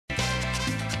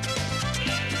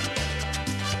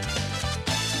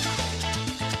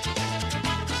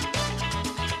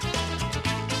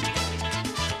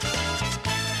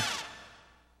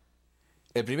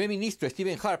El primer ministro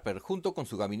Stephen Harper, junto con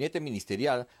su gabinete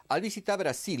ministerial, al visitar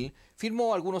Brasil,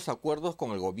 firmó algunos acuerdos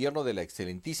con el gobierno de la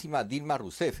excelentísima Dilma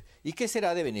Rousseff y que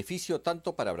será de beneficio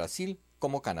tanto para Brasil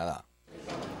como Canadá.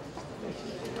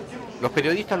 Los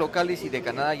periodistas locales y de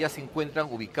Canadá ya se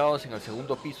encuentran ubicados en el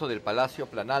segundo piso del Palacio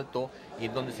Planalto y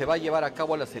en donde se va a llevar a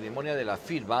cabo la ceremonia de la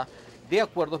firma de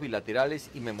acuerdos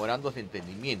bilaterales y memorandos de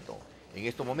entendimiento. En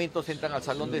estos momentos entran al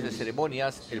salón de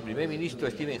ceremonias el primer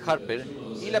ministro Stephen Harper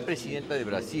y la presidenta de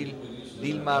Brasil,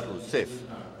 Dilma Rousseff.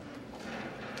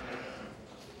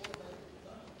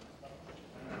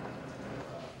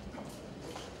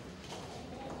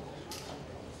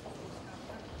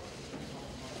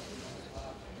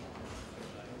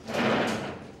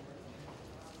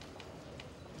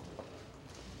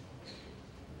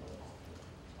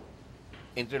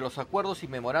 Entre los acuerdos y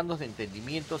memorandos de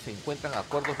entendimiento se encuentran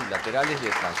acuerdos bilaterales de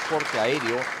transporte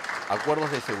aéreo,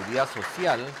 acuerdos de seguridad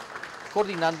social,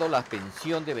 coordinando la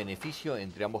pensión de beneficio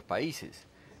entre ambos países,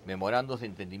 memorandos de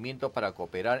entendimiento para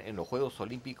cooperar en los Juegos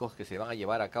Olímpicos que se van a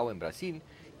llevar a cabo en Brasil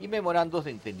y memorandos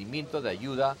de entendimiento de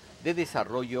ayuda de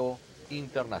desarrollo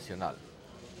internacional.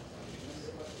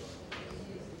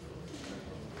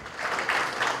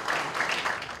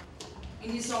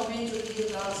 Inicialmente, eu queria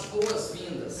dar as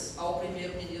boas-vindas ao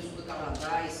primeiro-ministro do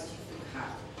Canadá, Stephen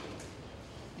Harper,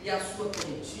 e à sua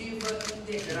comitiva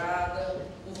integrada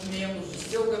por membros do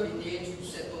seu gabinete e do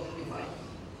setor privado.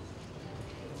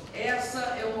 Essa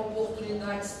é uma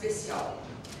oportunidade especial,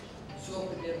 senhor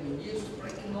primeiro-ministro, para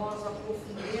que nós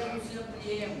aprofundemos e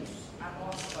ampliemos a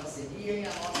nossa parceria e a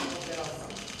nossa cooperação.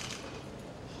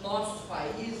 Nossos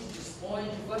países dispõem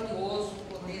de valioso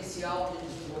potencial de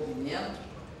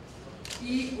desenvolvimento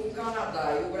e o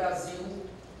Canadá e o Brasil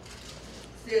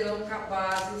serão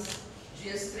capazes de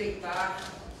estreitar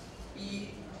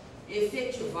e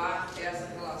efetivar essa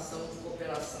relação de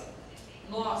cooperação.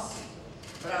 Nós,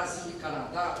 Brasil e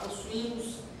Canadá,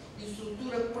 possuímos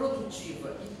estrutura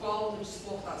produtiva e polo de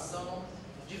exportação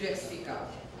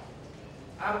diversificado.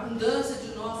 A abundância de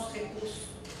nossos recursos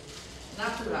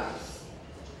naturais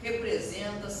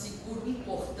representa seguro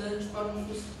importante para um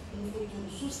futuro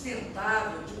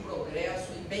sustentável de progresso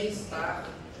e bem-estar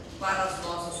para as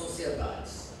nossas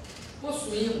sociedades.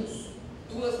 Possuímos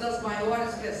duas das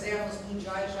maiores reservas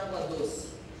mundiais de água doce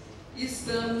e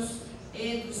estamos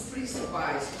entre os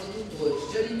principais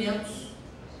produtores de alimentos,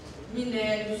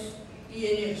 minérios e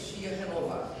energia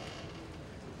renovável.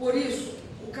 Por isso,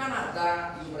 o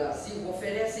Canadá e o Brasil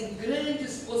oferecem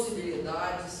grandes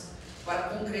possibilidades para a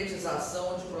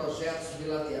concretização de projetos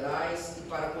bilaterais e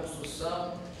para a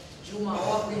construção de uma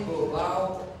ordem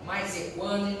global mais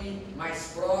equânime,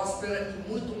 mais próspera e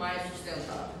muito mais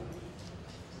sustentável.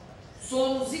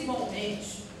 Somos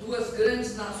igualmente duas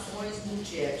grandes nações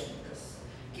multiétnicas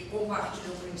que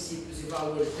compartilham princípios e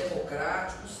valores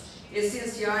democráticos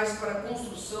essenciais para a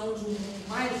construção de um mundo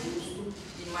mais justo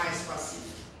e mais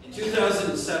pacífico. In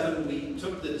 2007, we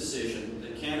took the decision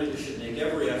that Canada should make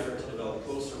every effort to develop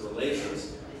closer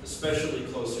relations, especially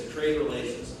closer trade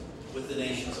relations, with the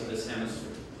nations of this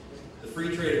hemisphere. The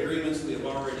free trade agreements we have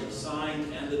already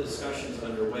signed and the discussions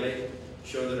underway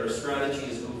show that our strategy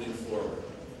is moving forward.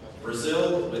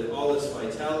 Brazil, with all its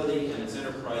vitality and its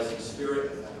enterprising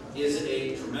spirit, is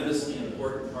a tremendously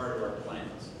important part of our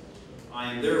plans.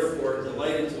 I am therefore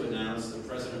delighted to announce that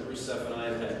President Rousseff and I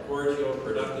have had cordial,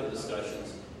 productive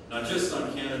discussions, not just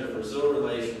on Canada-Brazil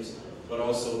relations, but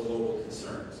also global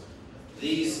concerns.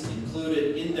 These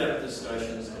included in-depth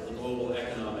discussions of the global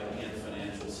economic and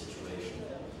financial situation.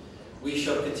 We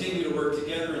shall continue to work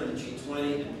together in the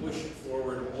G20 and push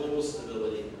forward global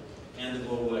stability and the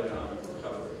global economic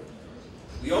recovery.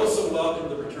 We also welcome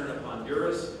the return of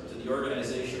Honduras to the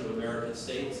Organization of American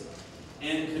States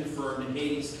and confirmed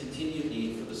Haiti's continued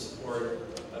need for the support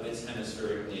of its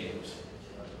hemispheric neighbors.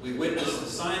 We witnessed the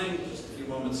signing just a few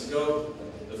moments ago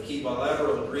of key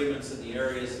bilateral agreements in the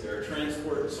areas of air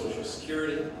transport, social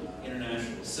security,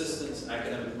 international assistance,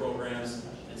 academic programs,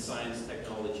 and science,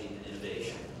 technology, and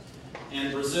innovation.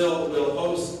 And Brazil will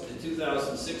host the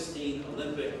 2016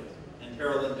 Olympic and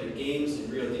Paralympic Games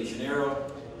in Rio de Janeiro,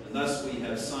 and thus we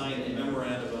have signed a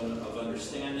memorandum of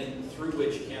understanding through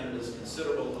which Canada's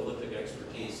considerable Olympic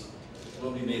expertise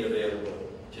will be made available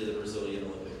to the Brazilian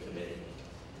Olympic Committee.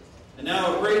 And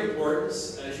now, of great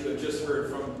importance, as you have just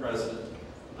heard from the President,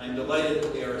 I am delighted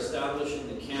that we are establishing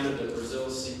the Canada-Brazil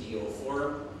CEO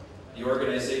Forum. The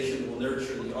organization will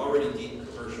nurture the already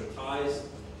deep commercial ties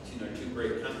between our two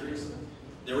great countries.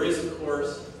 There is, of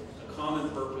course, a common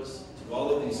purpose to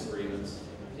all of these agreements.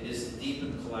 It is to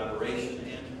deepen collaboration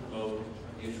and to promote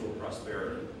mutual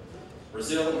prosperity.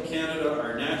 Brazil and Canada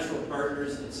are natural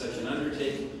partners in such an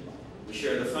undertaking, We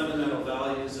share the fundamental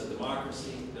values of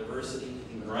democracy, diversity, and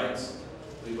human rights.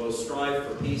 We both strive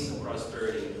for peace and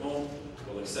prosperity at home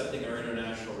while accepting our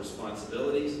international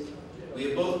responsibilities. We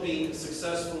have both been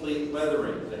successfully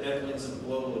weathering the headwinds of the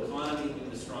global economy due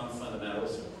to strong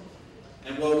fundamentals.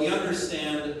 And while we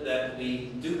understand that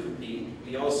we do compete,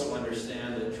 we also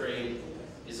understand that trade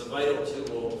is a vital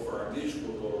tool for our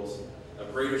mutual goals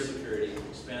of greater security,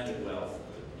 expanded wealth,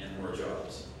 and more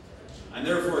jobs. I'm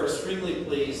therefore extremely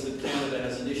pleased that Canada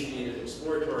has initiated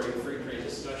exploratory free trade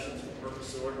discussions with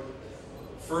Mercosur.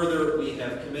 Further, we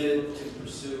have committed to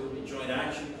pursue a joint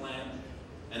action plan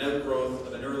and outgrowth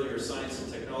of an earlier science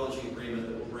and technology agreement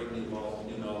that will bring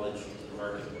new knowledge to the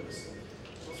marketplace.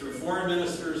 Through foreign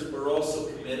ministers, we're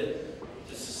also committed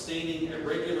to sustaining a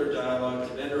regular dialogue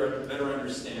to better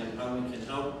understand how we can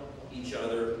help each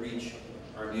other reach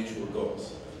our mutual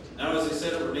goals. Now, as I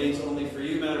said, it remains only for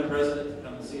you, Madam President, to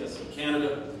come and see us in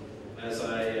Canada. As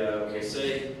I will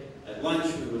say at lunch,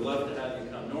 we would love to have you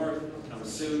come north, come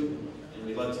soon, and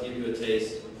we'd love to give you a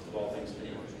taste of all things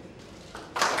Canadian.